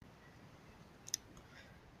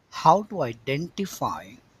How to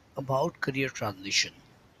identify about career transition.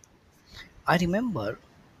 I remember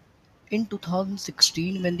in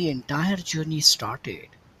 2016 when the entire journey started,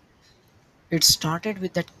 it started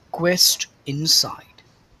with that quest inside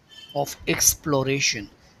of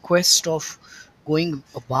exploration, quest of going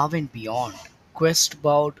above and beyond, quest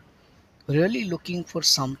about really looking for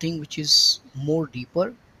something which is more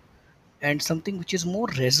deeper and something which is more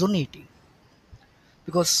resonating,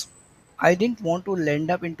 because I didn't want to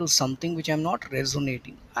land up into something which I'm not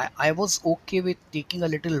resonating. I was okay with taking a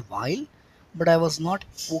little while, but I was not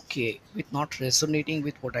okay with not resonating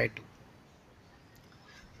with what I do.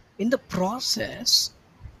 In the process,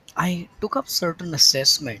 I took up certain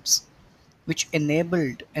assessments which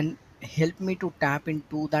enabled and helped me to tap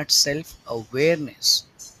into that self awareness.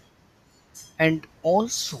 And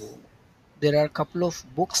also, there are a couple of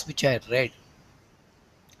books which I read,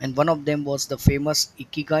 and one of them was the famous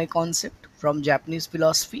Ikigai concept from Japanese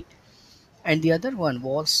philosophy, and the other one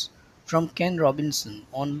was from Ken Robinson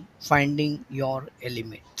on finding your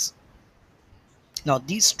elements. Now,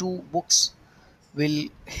 these two books will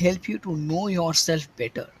help you to know yourself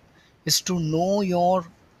better. Is to know your,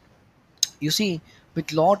 you see,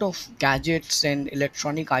 with lot of gadgets and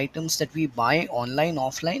electronic items that we buy online,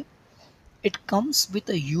 offline, it comes with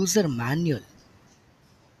a user manual.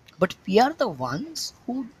 But we are the ones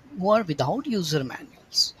who are without user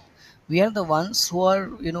manuals. We are the ones who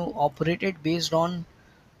are, operated based on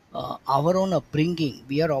our own upbringing.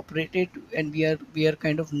 We are operated and we are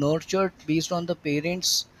kind of nurtured based on the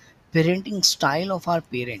parents parenting style of our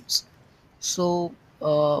parents. So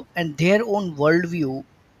and their own worldview,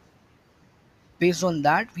 based on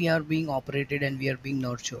that we are being operated and we are being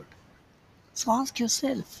nurtured. So ask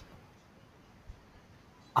yourself,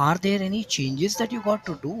 are there any changes that you got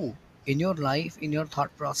to do in your life, in your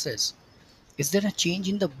thought process? Is there a change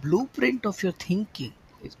in the blueprint of your thinking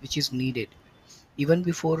which is needed even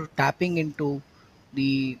before tapping into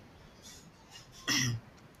the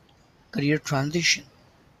career transition?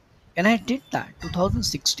 And I did that.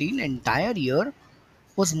 2016 entire year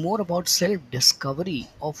was more about self discovery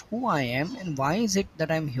of who I am and why is it that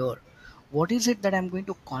I'm here. What is it that I'm going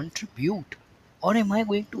to contribute, or am I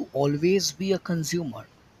going to always be a consumer?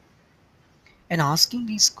 And asking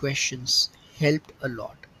these questions helped a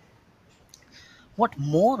lot. What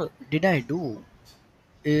more did I do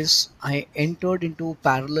is I entered into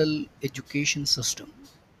parallel education system,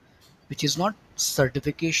 which is not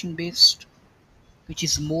certification based, which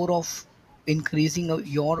is more of increasing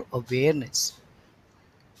your awareness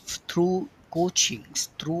through coachings,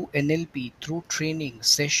 through NLP, through training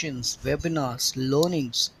sessions, webinars,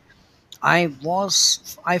 learnings. I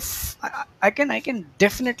can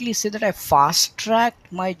definitely say that I fast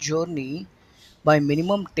tracked my journey by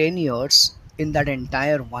minimum 10 years in that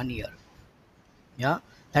entire 1 year. Yeah,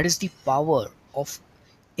 that is the power of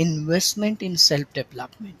investment in self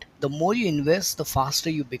development. The more you invest, the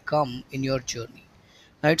faster you become in your journey.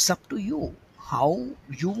 Now it's up to you how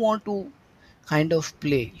you want to kind of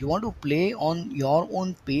play. You want to play on your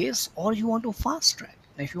own pace or you want to fast track.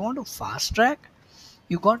 Now, if you want to fast track,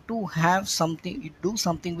 you got to have something, you do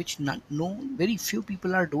something which not, no very few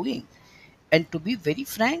people are doing. And to be very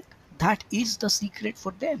frank, that is the secret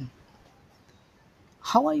for them.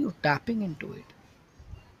 How are you tapping into it?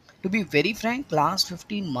 To be very frank, last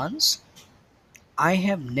 15 months, I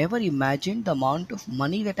have never imagined the amount of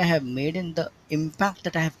money that I have made and the impact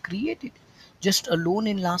that I have created just alone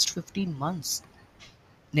in last 15 months.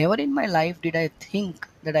 Never in my life did I think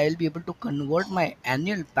that I'll be able to convert my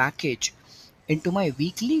annual package into my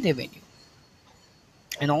weekly revenue,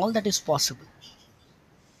 and all that is possible.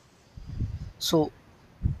 So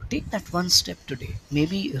take that one step today.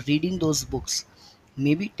 Maybe reading those books,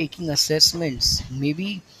 maybe taking assessments,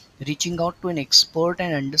 maybe reaching out to an expert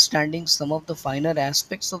and understanding some of the finer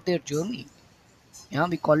aspects of their journey. Yeah,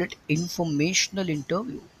 we call it informational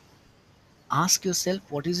interview. Ask yourself,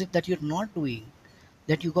 what is it that you're not doing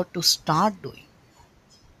that you got to start doing?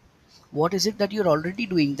 What is it that you're already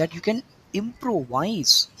doing that you can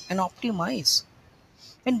improvise and optimize?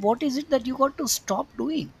 And what is it that you got to stop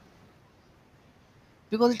doing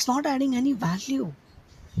because it's not adding any value?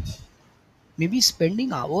 Maybe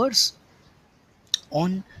spending hours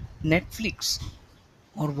on Netflix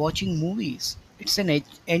or watching movies. It's an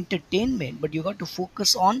entertainment, but you got to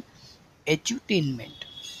focus on edutainment.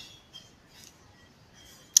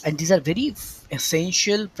 And these are very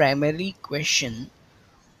essential primary question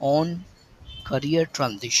on career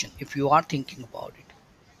transition if you are thinking about it.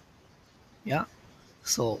 Yeah.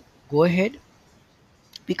 So go ahead,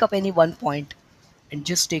 pick up any one point and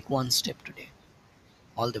just take one step today.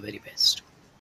 All the very best.